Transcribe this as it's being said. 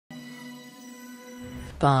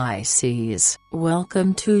Pisces,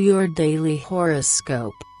 welcome to your daily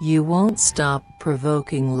horoscope. You won't stop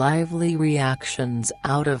provoking lively reactions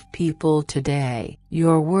out of people today.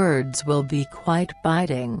 Your words will be quite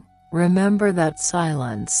biting. Remember that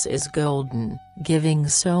silence is golden. Giving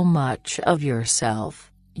so much of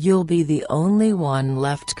yourself, you'll be the only one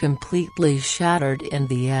left completely shattered in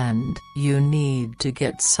the end. You need to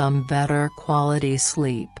get some better quality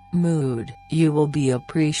sleep. Mood: you will be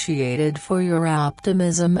appreciated for your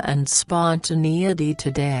optimism and spontaneity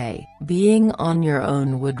today. Being on your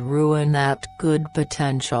own would ruin that good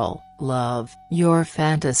potential. Love: your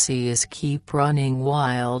fantasies keep running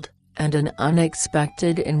wild, and an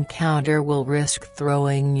unexpected encounter will risk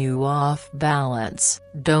throwing you off balance.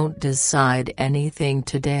 Don't decide anything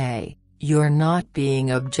today. You're not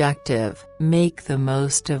being objective. Make the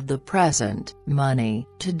most of the present. Money: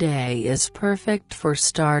 today is perfect for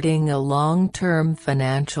starting a long-term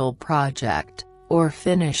financial project, or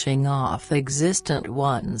finishing off existent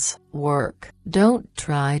ones. Work: don't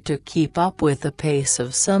try to keep up with the pace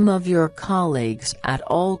of some of your colleagues at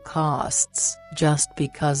all costs. Just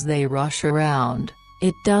because they rush around,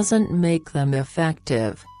 it doesn't make them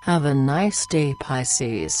effective. Have a nice day,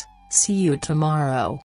 Pisces. See you tomorrow.